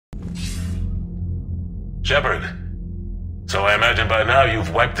Shepard. So I imagine by now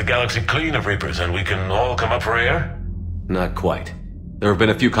you've wiped the galaxy clean of Reapers and we can all come up for air? Not quite. There have been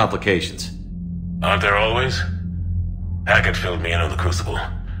a few complications. Aren't there always? Hackett filled me in on the Crucible.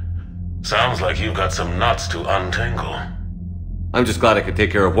 Sounds like you've got some knots to untangle. I'm just glad I could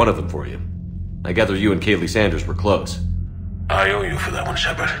take care of one of them for you. I gather you and Kaylee Sanders were close. I owe you for that one,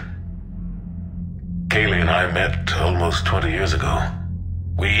 Shepard. Kaylee and I met almost 20 years ago.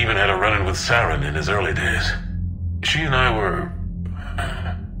 We even had a run-in with Saren in his early days. She and I were...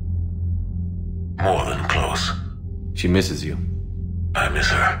 more than close. She misses you. I miss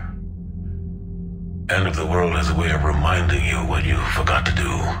her. End of the world has a way of reminding you what you forgot to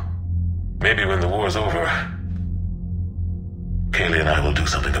do. Maybe when the war's over, Kaylee and I will do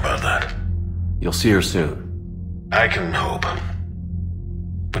something about that. You'll see her soon. I can hope.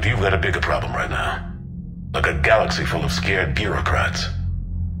 But you've got a bigger problem right now. Like a galaxy full of scared bureaucrats.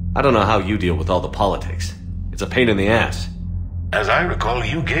 I don't know how you deal with all the politics. It's a pain in the ass. As I recall,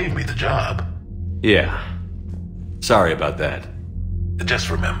 you gave me the job. Yeah. Sorry about that. Just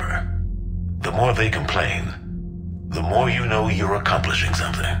remember, the more they complain, the more you know you're accomplishing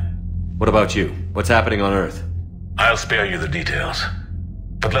something. What about you? What's happening on Earth? I'll spare you the details.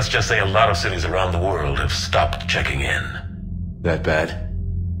 But let's just say a lot of cities around the world have stopped checking in. That bad?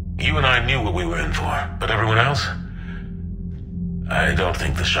 You and I knew what we were in for, but everyone else? I don't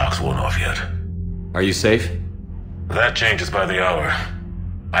think the shock's worn off yet. Are you safe? That changes by the hour.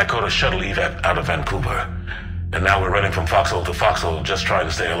 I caught a shuttle evac out of Vancouver, and now we're running from foxhole to foxhole just trying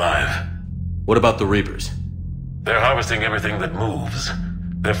to stay alive. What about the Reapers? They're harvesting everything that moves.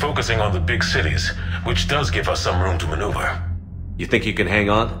 They're focusing on the big cities, which does give us some room to maneuver. You think you can hang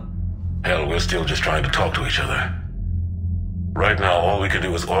on? Hell, we're still just trying to talk to each other. Right now, all we can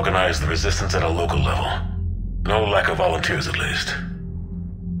do is organize the resistance at a local level. No lack of volunteers, at least.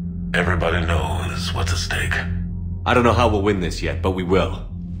 Everybody knows what's at stake. I don't know how we'll win this yet, but we will.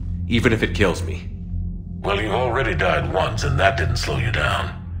 Even if it kills me. Well, you've already died once, and that didn't slow you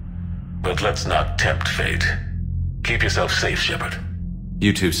down. But let's not tempt fate. Keep yourself safe, Shepard.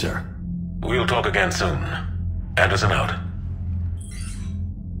 You too, sir. We'll talk again soon. Anderson out.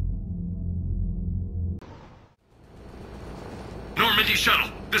 Normandy shuttle.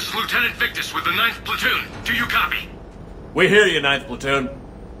 This is Lieutenant Victus with the 9th Platoon. Do you copy? We hear you, 9th Platoon.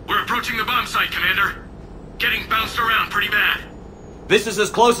 We're approaching the bomb site, Commander. Getting bounced around pretty bad. This is as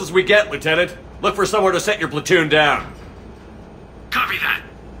close as we get, Lieutenant. Look for somewhere to set your platoon down. Copy that.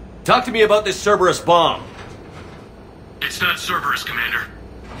 Talk to me about this Cerberus bomb. It's not Cerberus, Commander.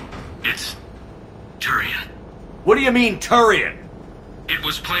 It's... turian. What do you mean, turian? It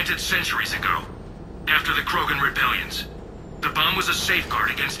was planted centuries ago, after the Krogan rebellions. The bomb was a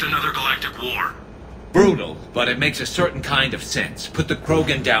safeguard against another galactic war. Brutal, but it makes a certain kind of sense. Put the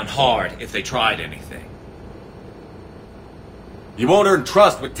Krogan down hard if they tried anything. You won't earn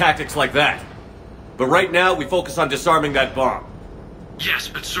trust with tactics like that. But right now, we focus on disarming that bomb. Yes,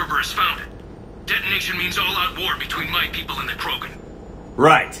 but Cerberus found it. Detonation means all-out war between my people and the Krogan.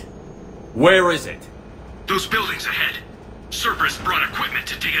 Right. Where is it? Those buildings ahead. Cerberus brought equipment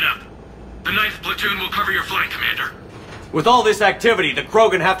to dig it up. The 9th Platoon will cover your flank, Commander. With all this activity, the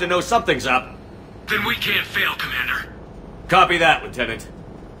Krogan have to know something's up. Then we can't fail, Commander. Copy that, Lieutenant.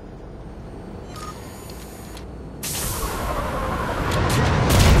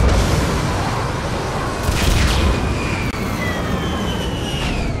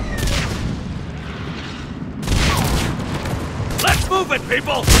 Let's move it,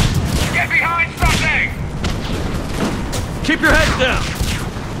 people! Get behind something! Keep your heads down!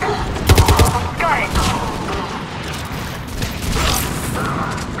 Got it!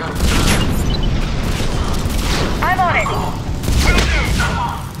 I'm on it! Will do!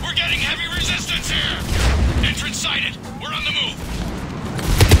 We're getting heavy resistance here! Entrance sighted! We're on the move!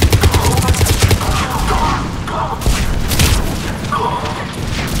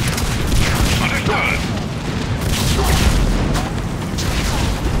 Understood!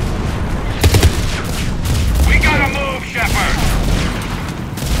 We gotta move, Shepard!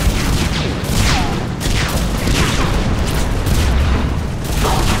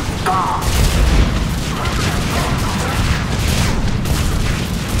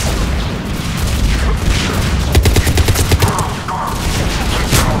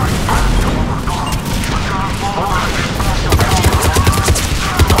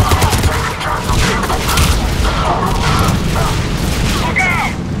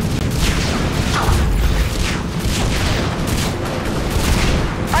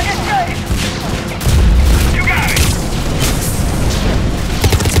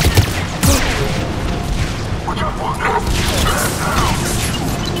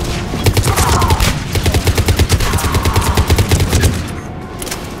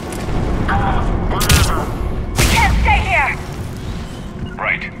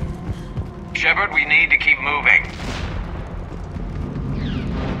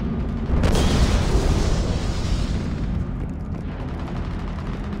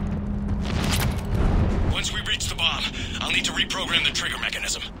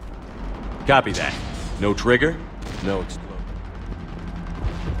 Copy that. No trigger, no explosion.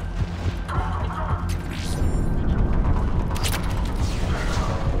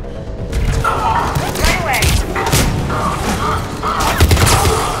 Right away.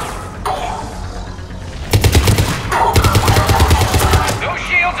 Those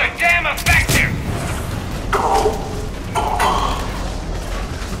shields are damn effective!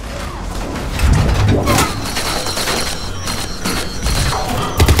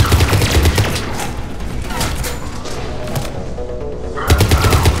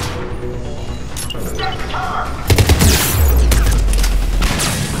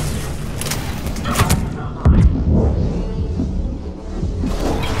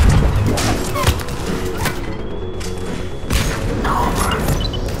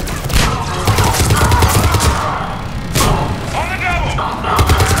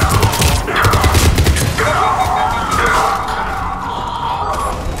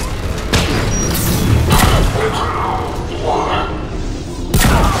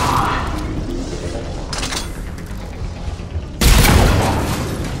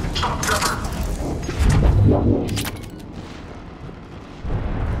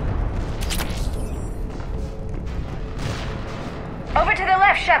 Over to the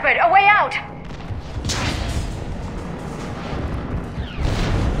left, Shepard. A way out.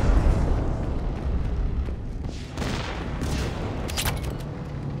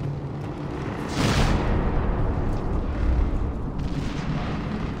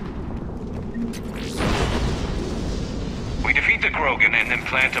 We defeat the Krogan and then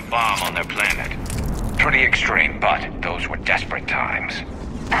plant a bomb on their planet. Pretty extreme, but those were desperate times.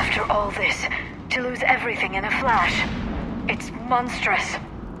 After all this, to lose everything in a flash. It's monstrous.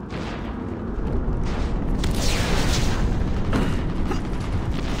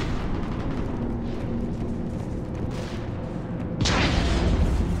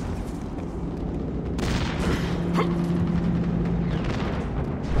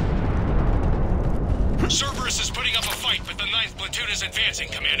 Cerberus is putting up a fight, but the 9th platoon is advancing,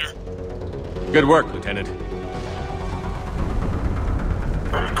 Commander. Good work, Lieutenant.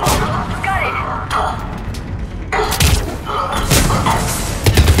 Got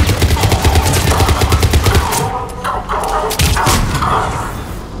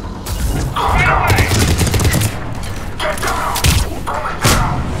it.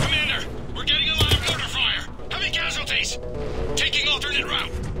 Commander, we're getting a lot of mortar fire. Heavy casualties. Taking alternate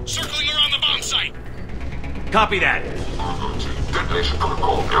route. Circling around the bomb site. Copy that. Detonation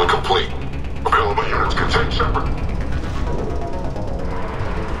protocol incomplete. Available units contain Shepard.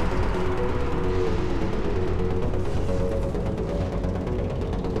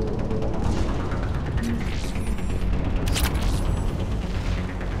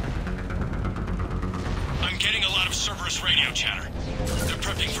 I'm getting a lot of Cerberus radio chatter. They're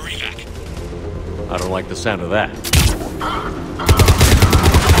prepping for evac. I don't like the sound of that.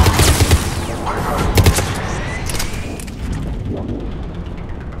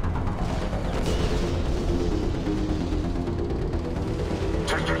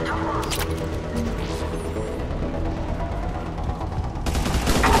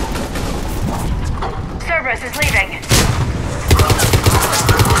 Cerberus is leaving.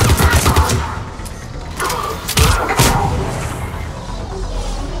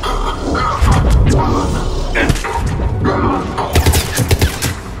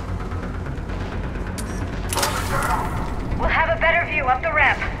 We'll have a better view up the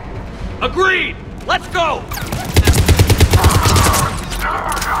ramp. Agreed! Let's go!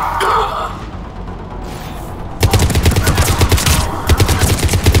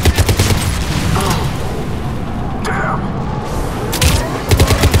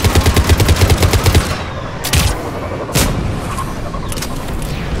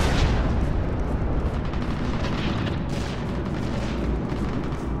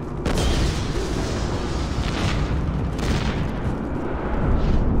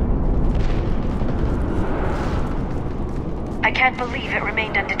 I can't believe it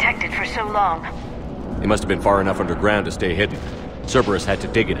remained undetected for so long. They must have been far enough underground to stay hidden. Cerberus had to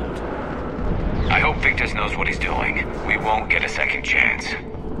dig it out. I hope Victus knows what he's doing. We won't get a second chance.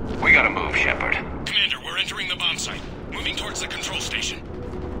 We gotta move, Shepard. Commander, we're entering the bomb site. Moving towards the control station.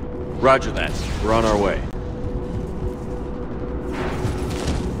 Roger that. We're on our way.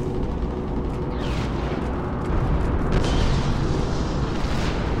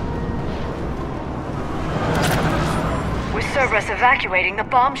 With Cerberus evacuating, the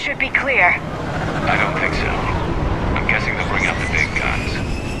bomb should be clear. I don't think so. I'm guessing they'll bring out the big guns.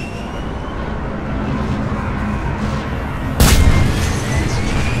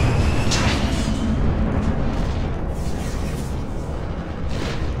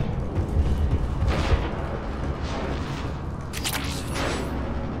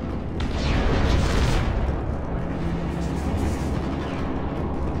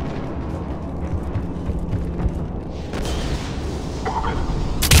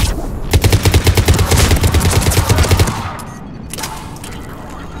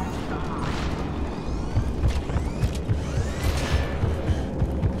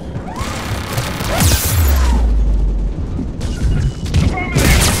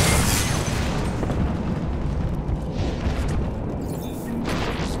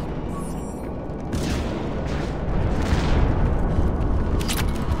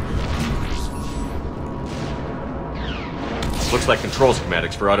 looks like control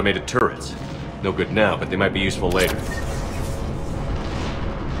schematics for automated turrets. No good now, but they might be useful later.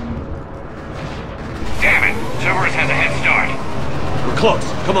 Damn it! Cerberus has a head start. We're close.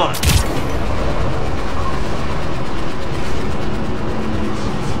 Come on.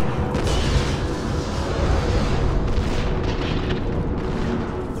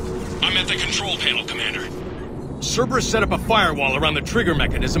 I'm at the control panel, Commander. Cerberus set up a firewall around the trigger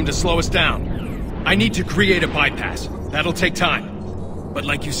mechanism to slow us down. I need to create a bypass. That'll take time. But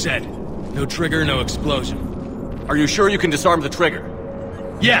like you said, no trigger, no explosion. Are you sure you can disarm the trigger?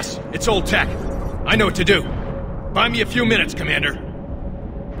 Yes, it's old tech. I know what to do. Buy me a few minutes, Commander.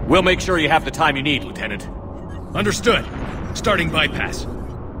 We'll make sure you have the time you need, Lieutenant. Understood. Starting bypass.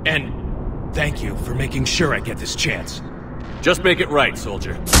 And thank you for making sure I get this chance. Just make it right,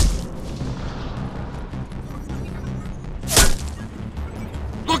 soldier.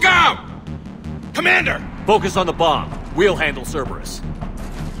 Look out! Commander! Focus on the bomb. We'll handle Cerberus.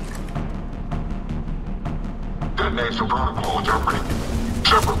 Detonation protocols are ready.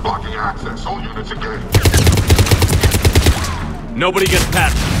 Shepard blocking access. All units engaged. Nobody gets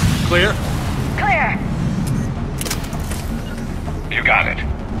past. Clear? Clear. You got it.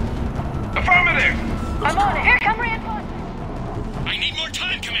 Affirmative! I'm on it. Here come reinforcements. I need more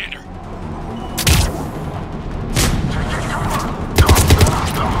time, Commander.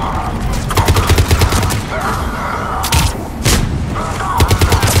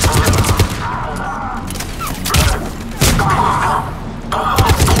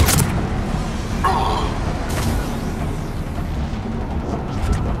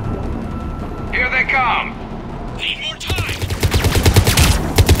 Here they come! Need more time.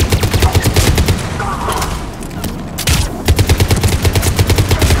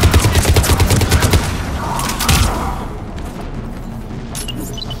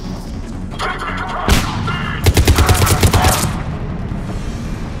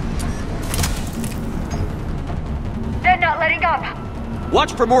 They're not letting up.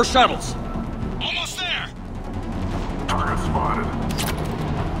 Watch for more shuttles. Almost there. Target spotted.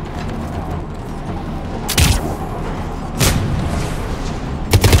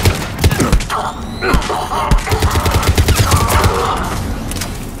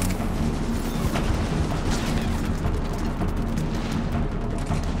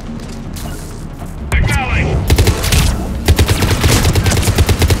 Acknowledge!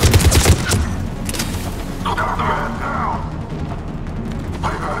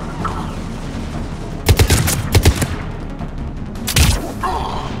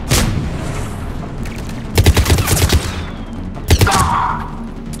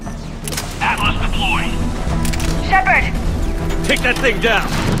 Atlas deployed. Shepard! Take that thing down.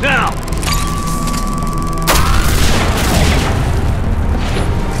 Now!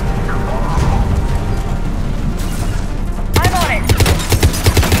 I'm on it.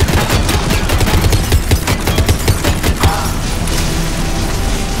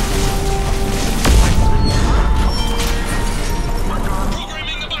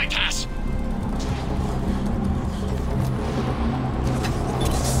 Programming the bypass.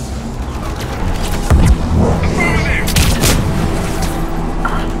 Affirmative!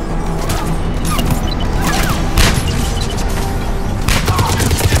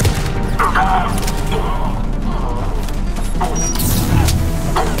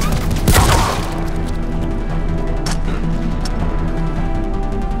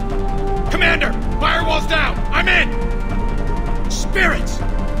 Commander! Firewall's down! I'm in! Spirits!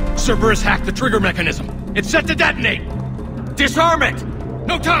 Cerberus hacked the trigger mechanism. It's set to detonate! Disarm it!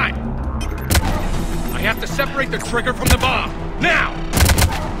 No time! I have to separate the trigger from the bomb. Now!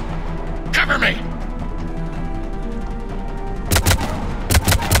 Cover me!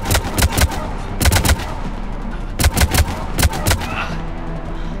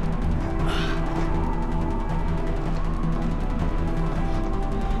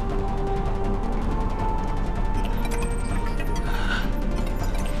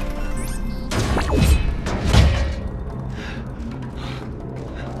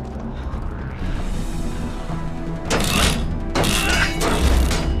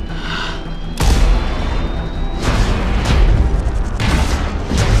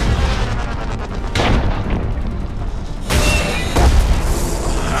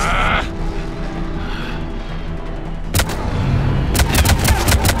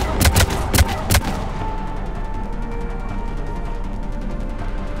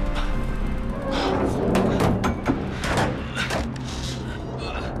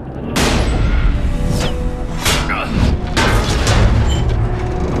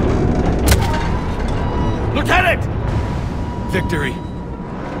 Lieutenant! Victory.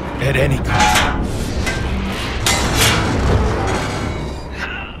 At any cost.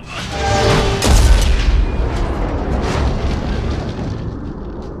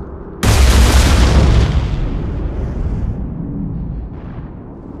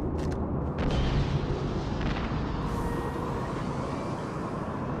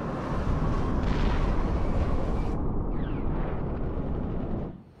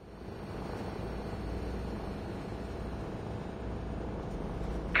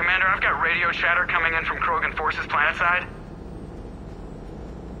 radio chatter coming in from Krogan forces planetside?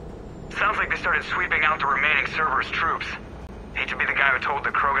 Sounds like they started sweeping out the remaining Cerberus troops. Hate to be the guy who told the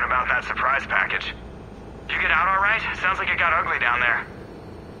Krogan about that surprise package. You get out all right? Sounds like it got ugly down there.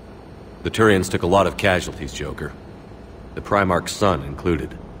 The Turians took a lot of casualties, Joker. The Primarch's son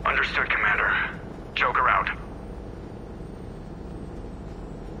included. Understood, Commander. Joker out.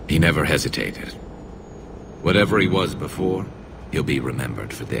 He never hesitated. Whatever he was before, he'll be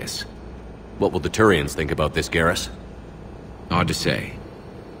remembered for this. What will the Turians think about this, Garrus? Hard to say.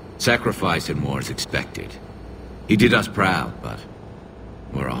 Sacrifice in war is expected. He did us proud, but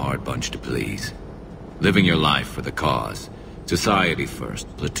we're a hard bunch to please. Living your life for the cause. Society first,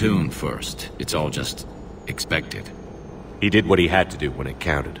 platoon first. It's all just expected. He did what he had to do when it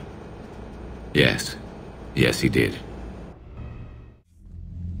counted. Yes. Yes, he did.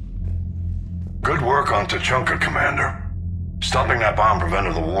 Good work on Tuchanka, Commander. Stopping that bomb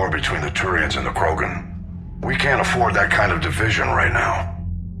prevented the war between the Turians and the Krogan. We can't afford that kind of division right now.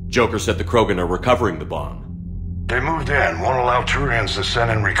 Joker said the Krogan are recovering the bomb. They moved in, won't allow Turians to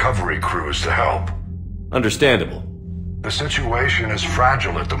send in recovery crews to help. Understandable. The situation is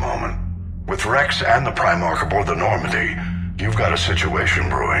fragile at the moment. With Wrex and the Primarch aboard the Normandy, you've got a situation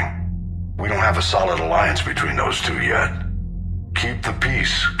brewing. We don't have a solid alliance between those two yet. Keep the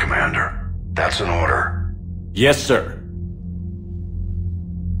peace, Commander. That's an order. Yes, sir.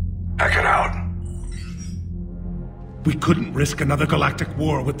 Heck it out. We couldn't risk another galactic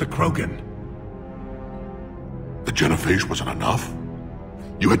war with the Krogan. The genophage wasn't enough?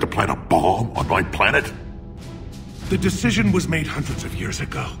 You had to plant a bomb on my planet? The decision was made hundreds of years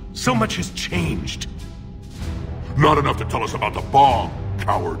ago. So much has changed. Not enough to tell us about the bomb,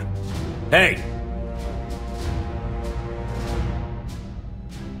 coward. Hey!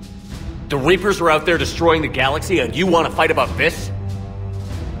 The Reapers are out there destroying the galaxy and you want to fight about this?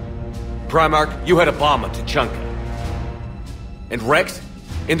 Primarch, you had a bomb on Tuchanka. And Wrex,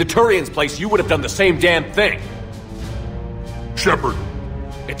 in the Turian's place, you would have done the same damn thing. Shepard.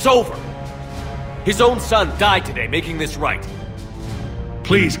 It's over. His own son died today, making this right.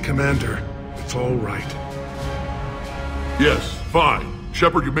 Please, Commander. It's all right. Yes, fine.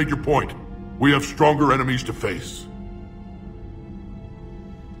 Shepard, you made your point. We have stronger enemies to face.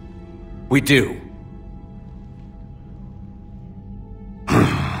 We do.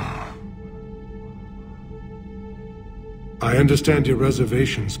 I understand your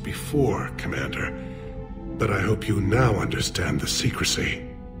reservations before, Commander. But I hope you now understand the secrecy.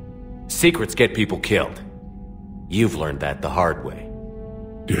 Secrets get people killed. You've learned that the hard way.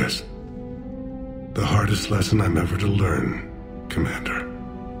 Yes. The hardest lesson I'm ever to learn, Commander.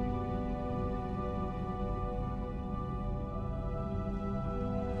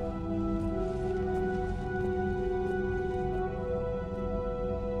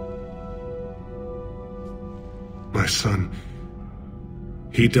 My son,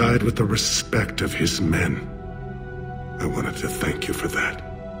 he died with the respect of his men. I wanted to thank you for that.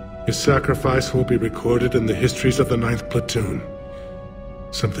 His sacrifice will be recorded in the histories of the 9th Platoon.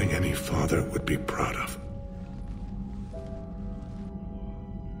 Something any father would be proud of.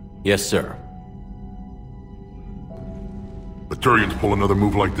 Yes, sir. The Turians pull another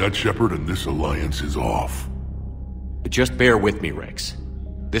move like that, Shepard, and this alliance is off. Just bear with me, Wrex.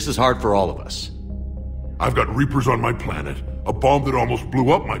 This is hard for all of us. I've got Reapers on my planet, a bomb that almost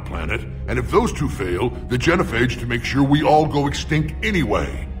blew up my planet, and if those two fail, the genophage to make sure we all go extinct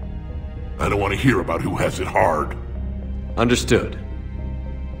anyway. I don't want to hear about who has it hard. Understood.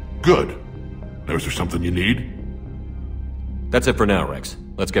 Good. Now, is there something you need? That's it for now, Wrex.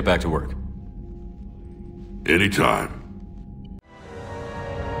 Let's get back to work. Anytime.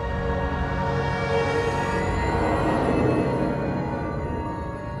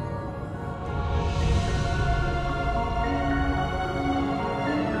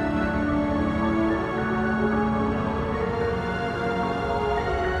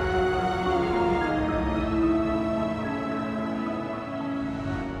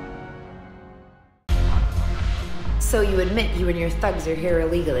 So you admit you and your thugs are here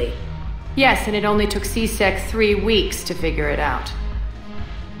illegally? Yes, and it only took C-Sec 3 weeks to figure it out.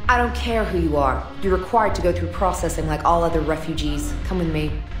 I don't care who you are. You're required to go through processing like all other refugees. Come with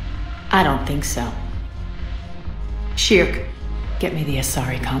me. I don't think so. Shirk, get me the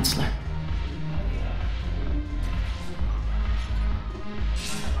Asari consular.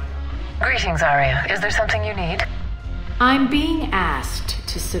 Greetings, Arya. Is there something you need? I'm being asked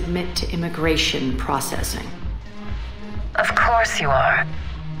to submit to immigration processing. Of course you are.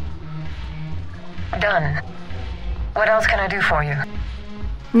 Done. What else can I do for you?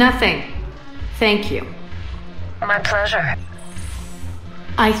 Nothing. Thank you. My pleasure.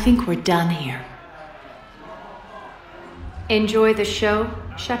 I think we're done here. Enjoy the show,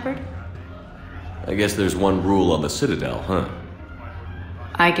 Shepard? I guess there's one rule on the Citadel, huh?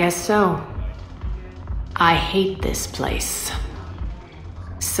 I guess so. I hate this place.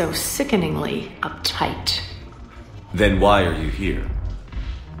 So sickeningly uptight. Then why are you here?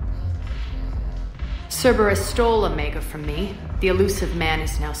 Cerberus stole Omega from me. The elusive man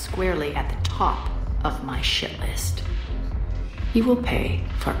is now squarely at the top of my shit list. He will pay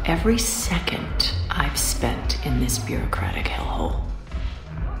for every second I've spent in this bureaucratic hellhole.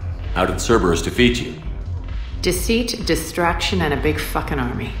 How did Cerberus defeat you? Deceit, distraction, and a big fucking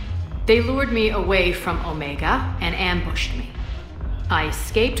army. They lured me away from Omega and ambushed me. I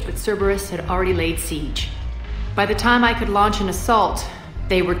escaped, but Cerberus had already laid siege. By the time I could launch an assault,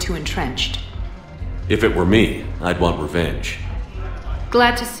 they were too entrenched. If it were me, I'd want revenge.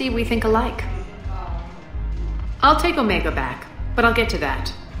 Glad to see we think alike. I'll take Omega back, but I'll get to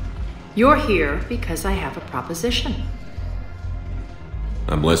that. You're here because I have a proposition.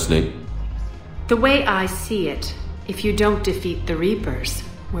 I'm listening. The way I see it, if you don't defeat the Reapers,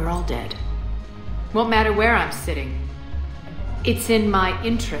 we're all dead. Won't matter where I'm sitting. It's in my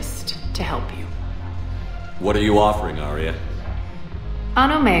interest to help you. What are you offering, Aria?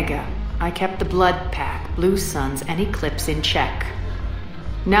 On Omega, I kept the Blood Pack, Blue Suns, and Eclipse in check.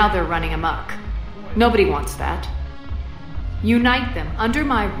 Now they're running amok. Nobody wants that. Unite them under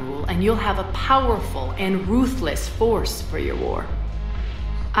my rule, and you'll have a powerful and ruthless force for your war.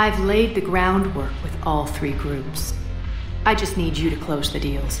 I've laid the groundwork with all three groups. I just need you to close the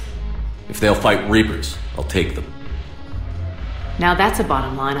deals. If they'll fight Reapers, I'll take them. Now that's a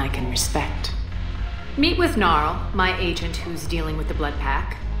bottom line I can respect. Meet with Gnarl, my agent who's dealing with the Blood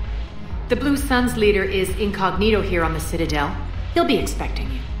Pack. The Blue Suns leader is incognito here on the Citadel. He'll be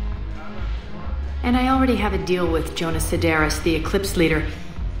expecting you. And I already have a deal with Jonas Sidaris, the Eclipse leader.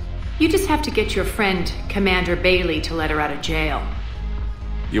 You just have to get your friend, Commander Bailey, to let her out of jail.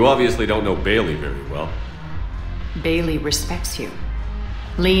 You obviously don't know Bailey very well. Bailey respects you.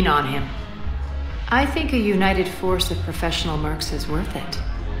 Lean on him. I think a united force of professional mercs is worth it.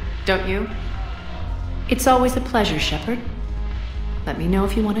 Don't you? It's always a pleasure, Shepard. Let me know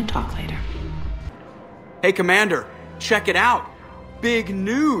if you want to talk later. Hey, Commander, check it out. Big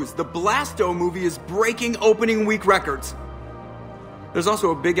news! The Blasto movie is breaking opening week records. There's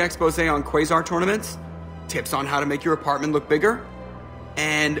also a big expose on Quasar tournaments, tips on how to make your apartment look bigger,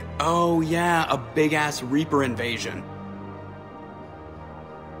 and, oh yeah, a big-ass Reaper invasion.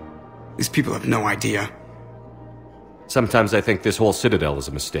 These people have no idea. Sometimes I think this whole Citadel is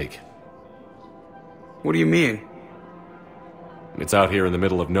a mistake. What do you mean? It's out here in the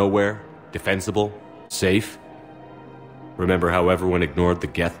middle of nowhere, defensible, safe. Remember how everyone ignored the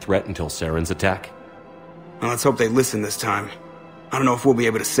Geth threat until Saren's attack? Well, let's hope they listen this time. I don't know if we'll be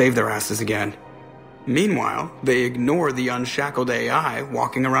able to save their asses again. Meanwhile, they ignore the unshackled AI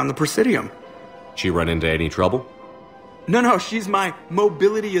walking around the Presidium. She run into any trouble? No, she's my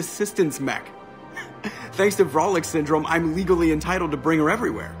mobility assistance mech. Thanks to Vrolic syndrome, I'm legally entitled to bring her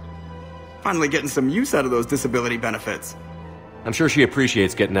everywhere. Finally getting some use out of those disability benefits. I'm sure she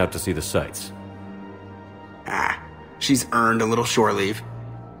appreciates getting out to see the sights. She's earned a little shore leave.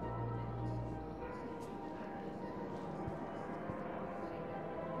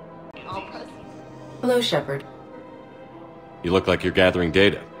 Hello, Shepard. You look like you're gathering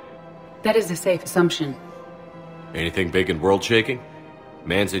data. That is a safe assumption. Anything big and world-shaking?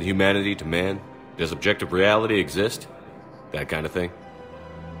 Man's inhumanity to man? Does objective reality exist? That kind of thing?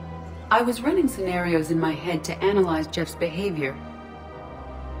 I was running scenarios in my head to analyze Jeff's behavior.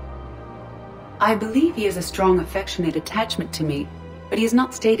 I believe he has a strong affectionate attachment to me, but he has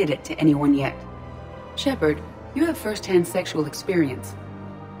not stated it to anyone yet. Shepard, you have first-hand sexual experience.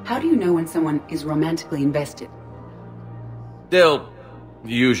 How do you know when someone is romantically invested? They'll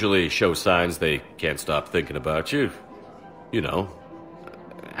usually show signs they can't stop thinking about you. You know,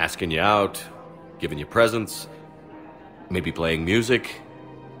 asking you out, giving you presents, maybe playing music.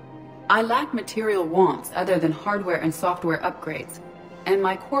 I lack material wants other than hardware and software upgrades, and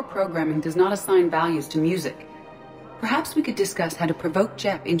my core programming does not assign values to music. Perhaps we could discuss how to provoke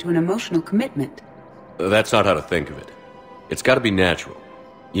Jeff into an emotional commitment. That's not how to think of it. It's got to be natural.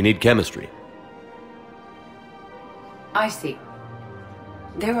 You need chemistry. I see.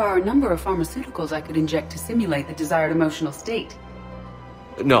 There are a number of pharmaceuticals I could inject to simulate the desired emotional state.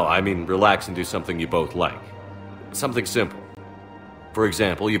 No, I mean relax and do something you both like. Something simple. For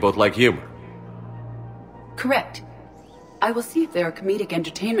example, you both like humor. Correct. I will see if there are comedic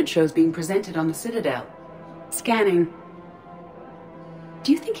entertainment shows being presented on the Citadel. Scanning.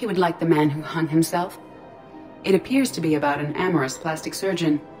 Do you think he would like the man who hung himself? It appears to be about an amorous plastic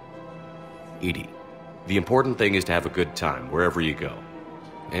surgeon. Edie, the important thing is to have a good time wherever you go.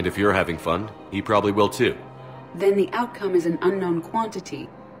 And if you're having fun, he probably will too. Then the outcome is an unknown quantity.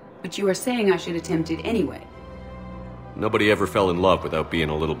 But you are saying I should attempt it anyway. Nobody ever fell in love without being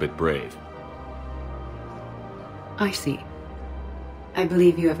a little bit brave. I see. I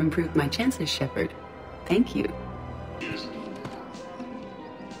believe you have improved my chances, Shepard. Thank you.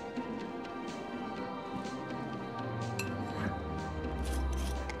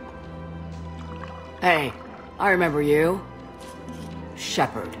 Hey, I remember you.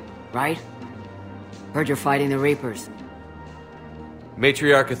 Shepard, right? Heard you're fighting the Reapers.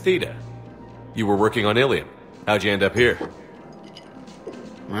 Matriarch Athena, you were working on Ilium. How'd you end up here?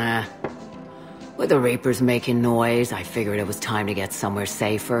 With the Reapers making noise, I figured it was time to get somewhere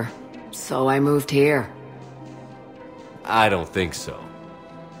safer. So I moved here. I don't think so.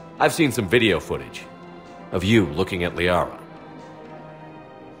 I've seen some video footage of you looking at Liara.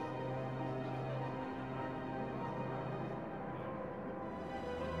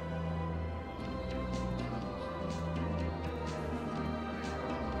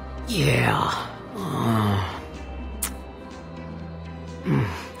 Yeah.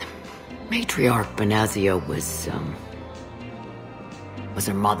 Matriarch Benazia was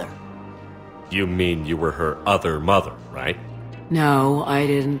her mother. You mean you were her other mother, right? No, I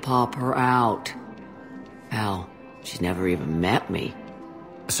didn't pop her out. Hell, she's never even met me.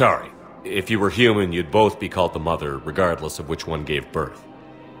 Sorry. If you were human, you'd both be called the mother, regardless of which one gave birth.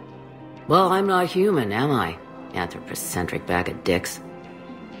 Well, I'm not human, am I? Anthropocentric bag of dicks.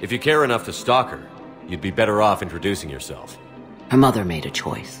 If you care enough to stalk her, you'd be better off introducing yourself. Her mother made a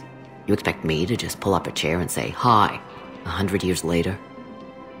choice. You expect me to just pull up a chair and say hi 100 years later?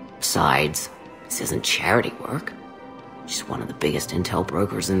 Besides, this isn't charity work. She's one of the biggest intel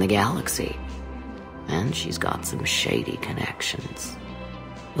brokers in the galaxy. And she's got some shady connections.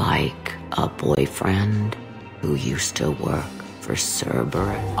 Like a boyfriend who used to work for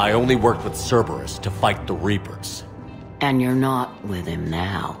Cerberus. I only worked with Cerberus to fight the Reapers. And you're not with him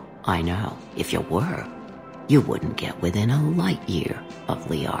now. I know. If you were, you wouldn't get within a light year of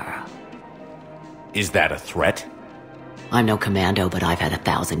Liara. Is that a threat? I'm no commando, but I've had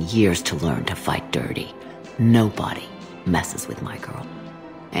 1,000 years to learn to fight dirty. Nobody messes with my girl.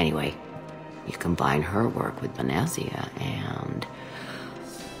 Anyway, you combine her work with Benazia and...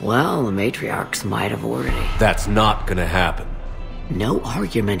 well, the matriarchs might have ordered it. That's not gonna happen. No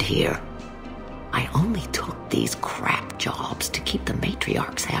argument here. I only took these crap jobs to keep the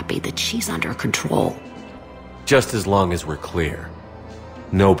matriarchs happy that she's under control. Just as long as we're clear.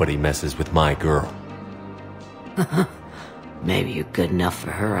 Nobody messes with my girl. Maybe you're good enough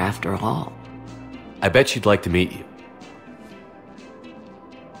for her after all. I bet she'd like to meet you.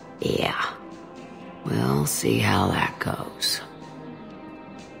 Yeah. We'll see how that goes.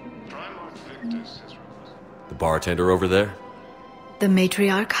 The bartender over there? The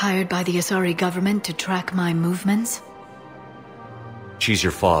matriarch hired by the Asari government to track my movements? She's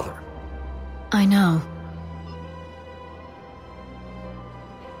your father. I know.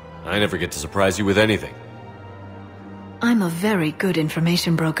 I never get to surprise you with anything. I'm a very good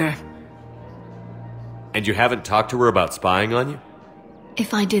information broker. And you haven't talked to her about spying on you?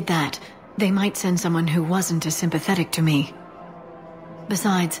 If I did that, they might send someone who wasn't as sympathetic to me.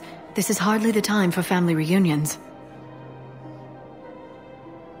 Besides, this is hardly the time for family reunions.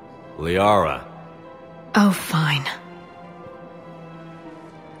 Liara. Oh, fine.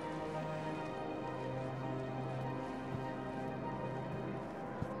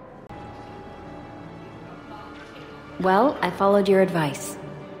 Well, I followed your advice.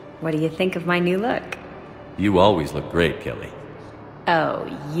 What do you think of my new look? You always look great, Kelly. Oh,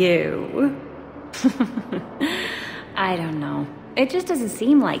 you. I don't know. It just doesn't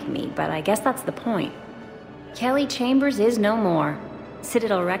seem like me, but I guess that's the point. Kelly Chambers is no more.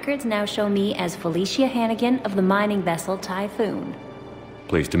 Citadel records now show me as Felicia Hannigan of the mining vessel Typhoon.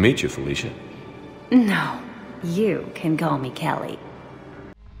 Pleased to meet you, Felicia. No, you can call me Kelly.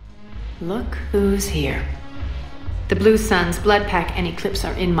 Look who's here. The Blue Suns, Blood Pack, and Eclipse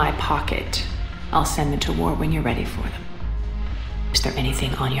are in my pocket. I'll send them to war when you're ready for them. Is there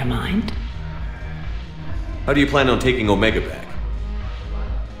anything on your mind? How do you plan on taking Omega back?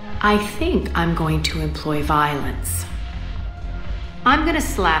 I think I'm going to employ violence. I'm gonna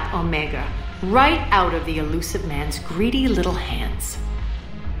slap Omega right out of the elusive man's greedy little hands.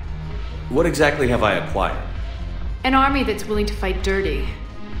 What exactly have I acquired? An army that's willing to fight dirty,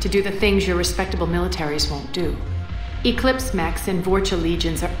 to do the things your respectable militaries won't do. Eclipse Mechs and Vorcha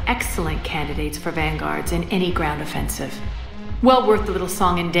Legions are excellent candidates for vanguards in any ground offensive. Well worth the little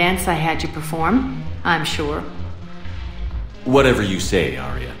song and dance I had you perform. I'm sure. Whatever you say,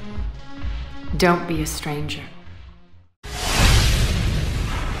 Arya. Don't be a stranger.